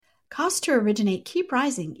Costs to originate keep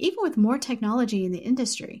rising even with more technology in the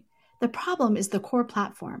industry. The problem is the core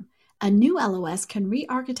platform. A new LOS can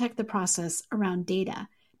re-architect the process around data,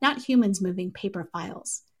 not humans moving paper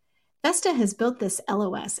files. Vesta has built this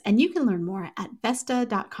LOS, and you can learn more at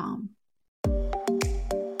Vesta.com.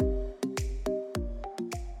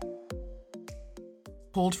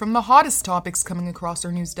 Pulled from the hottest topics coming across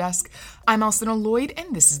our news desk, I'm Alcina Lloyd,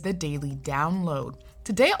 and this is the Daily Download.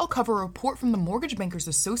 Today, I'll cover a report from the Mortgage Bankers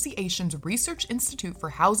Association's Research Institute for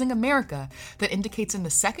Housing America that indicates in the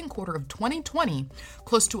second quarter of 2020,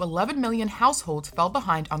 close to 11 million households fell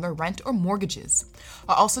behind on their rent or mortgages.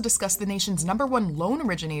 I'll also discuss the nation's #1 loan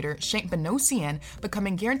originator, Shane Benosian,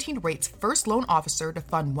 becoming Guaranteed Rate's first loan officer to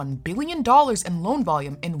fund $1 billion in loan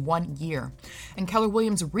volume in 1 year, and Keller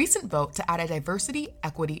Williams' recent vote to add a Diversity,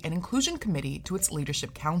 Equity, and Inclusion Committee to its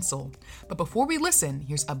Leadership Council. But before we listen,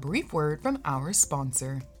 here's a brief word from our sponsor.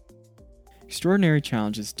 Extraordinary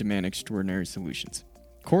challenges demand extraordinary solutions.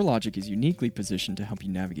 CoreLogic is uniquely positioned to help you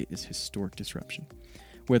navigate this historic disruption.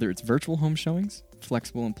 Whether it's virtual home showings,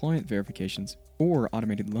 flexible employment verifications, or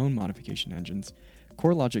automated loan modification engines,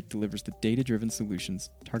 CoreLogic delivers the data-driven solutions,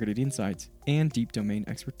 targeted insights, and deep domain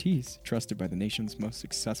expertise trusted by the nation's most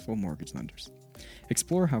successful mortgage lenders.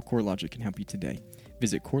 Explore how CoreLogic can help you today.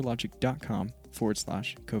 Visit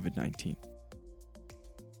corelogic.com/COVID-19.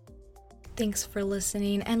 Thanks for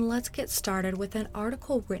listening, and let's get started with an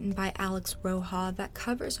article written by Alex Roja that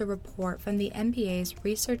covers a report from the MBA's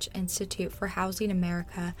Research Institute for Housing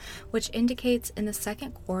America, which indicates in the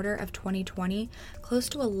second quarter of 2020, close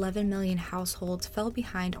to 11 million households fell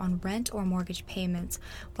behind on rent or mortgage payments,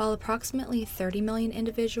 while approximately 30 million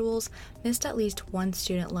individuals missed at least one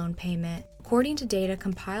student loan payment. According to data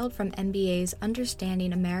compiled from MBA's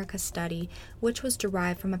Understanding America study, which was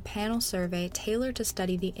derived from a panel survey tailored to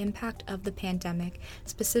study the impact of the pandemic,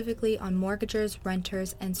 specifically on mortgagors,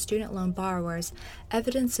 renters, and student loan borrowers,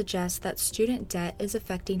 evidence suggests that student debt is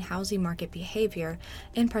affecting housing market behavior,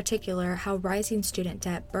 in particular how rising student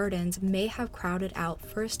debt burdens may have crowded out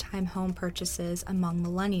first-time home purchases among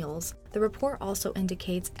millennials. The report also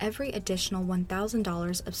indicates every additional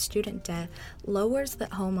 $1,000 of student debt lowers the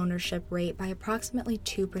homeownership rate by approximately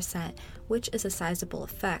 2%, which is a sizable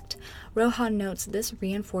effect. Roja notes this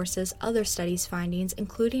reinforces other studies' findings,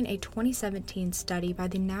 including a 2017 study by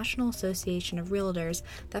the National Association of Realtors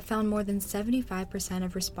that found more than 75%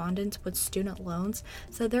 of respondents with student loans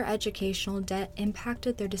said their educational debt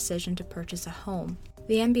impacted their decision to purchase a home.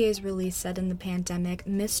 The MBA's release said in the pandemic,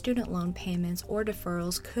 missed student loan payments or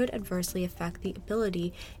deferrals could adversely affect the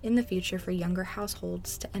ability in the future for younger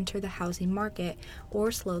households to enter the housing market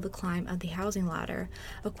or slow the climb of the housing ladder.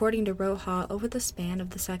 According to Roja, over the span of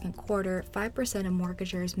the second quarter, 5% of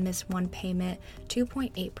mortgagors missed one payment,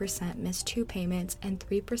 2.8% missed two payments, and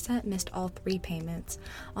 3% missed all three payments.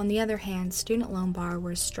 On the other hand, student loan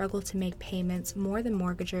borrowers struggled to make payments more than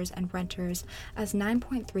mortgagors and renters, as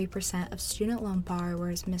 9.3% of student loan borrowers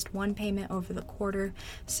missed one payment over the quarter,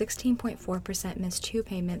 16.4% missed two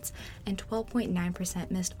payments, and 12.9%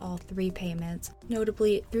 missed all three payments.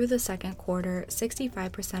 Notably, through the second quarter,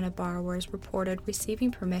 65% of borrowers reported receiving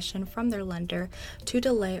permission from their lender to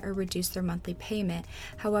delay or reduce their monthly payment.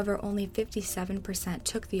 However, only 57%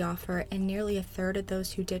 took the offer, and nearly a third of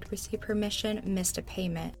those who did receive permission missed a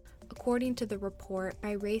payment. According to the report,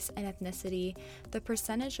 by race and ethnicity, the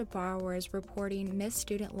percentage of borrowers reporting missed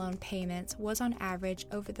student loan payments was on average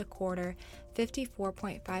over the quarter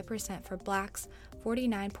 54.5% for Blacks,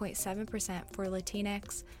 49.7% for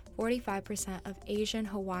Latinx, 45% of Asian,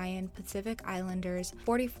 Hawaiian, Pacific Islanders,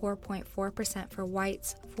 44.4% for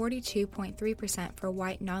whites, 42.3% for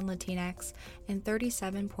white non-Latinx, and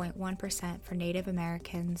 37.1% for Native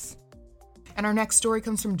Americans. And our next story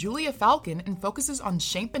comes from Julia Falcon and focuses on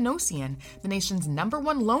Shane Benosian, the nation's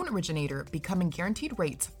 #1 loan originator, becoming Guaranteed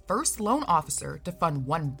Rate's first loan officer to fund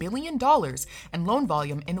 $1 billion in loan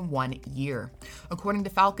volume in 1 year. According to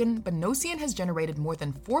Falcon, Benosian has generated more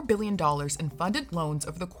than $4 billion in funded loans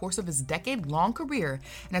over the course of his decade-long career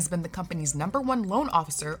and has been the company's #1 loan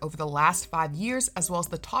officer over the last 5 years, as well as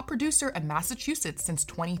the top producer in Massachusetts since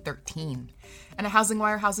 2013. In a Housing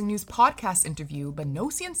Wire Housing News podcast interview,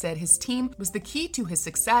 Benosian said his team was the key to his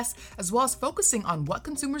success, as well as focusing on what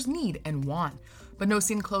consumers need and want.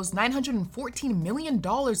 Benosian closed $914 million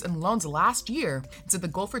in loans last year, and said the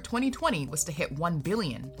goal for 2020 was to hit $1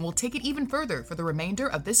 billion, and will take it even further for the remainder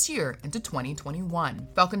of this year into 2021.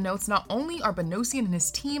 Falcon notes not only are Benosian and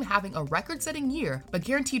his team having a record-setting year, but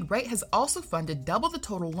Guaranteed Rate has also funded double the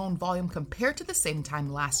total loan volume compared to the same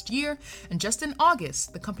time last year, and just in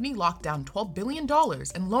August, the company locked down $12 billion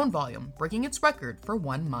in loan volume, breaking its record for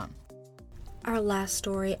 1 month. Our last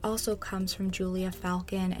story also comes from Julia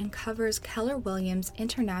Falcon and covers Keller Williams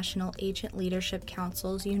International Agent Leadership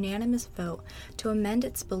Council's unanimous vote to amend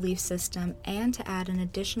its belief system and to add an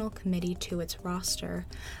additional committee to its roster.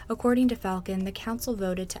 According to Falcon, the council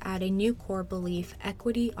voted to add a new core belief,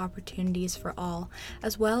 equity opportunities for all,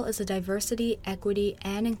 as well as a diversity, equity,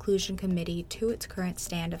 and inclusion committee to its current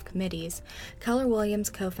stand of committees. Keller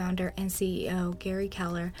Williams co-founder and CEO Gary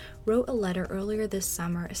Keller wrote a letter earlier this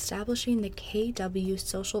summer establishing the KW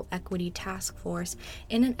Social Equity Task Force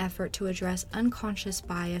in an effort to address unconscious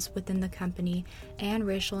bias within the company and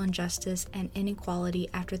racial injustice and inequality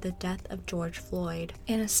after the death of George Floyd.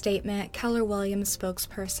 In a statement, Keller Williams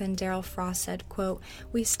spokesperson Daryl Frost said, quote,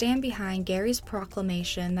 "We stand behind Gary's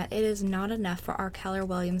proclamation that it is not enough for our Keller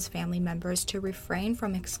Williams family members to refrain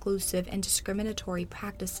from exclusive and discriminatory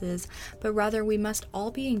practices, but rather we must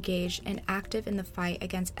all be engaged and active in the fight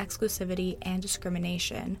against exclusivity and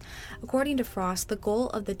discrimination." According to Frost, the goal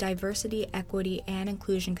of the Diversity, Equity, and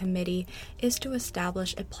Inclusion Committee is to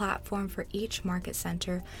establish a platform for each market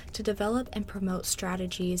center to develop and promote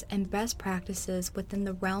strategies and best practices within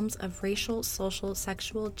the realms of racial, social,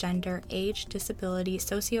 sexual, gender, age, disability,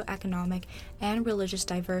 socioeconomic, and religious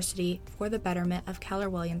diversity for the betterment of Keller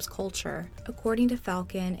Williams culture. According to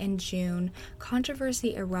Falcon, in June,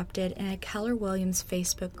 controversy erupted in a Keller Williams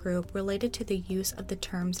Facebook group related to the use of the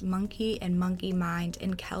terms monkey and monkey mind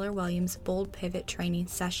in Keller Williams Bold Pivot training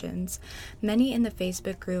sessions. Many in the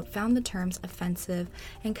Facebook group found the terms offensive,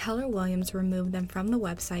 and Keller Williams removed them from the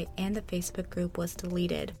website and the Facebook group was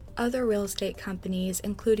deleted. Other real estate companies,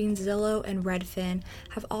 including Zillow and Redfin,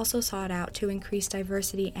 have also sought out to increase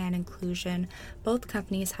diversity and inclusion. Both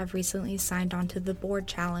companies have recently signed on to the Board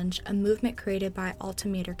Challenge, a movement created by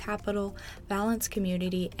Altimeter Capital, Balance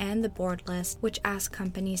Community, and the Board List, which asks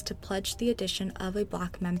companies to pledge the addition of a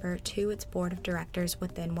Black member to its board of directors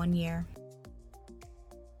within 1 year.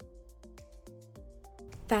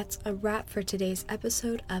 That's a wrap for today's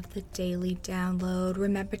episode of the Daily Download.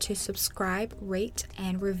 Remember to subscribe, rate,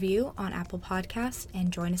 and review on Apple Podcasts,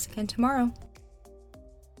 and join us again tomorrow.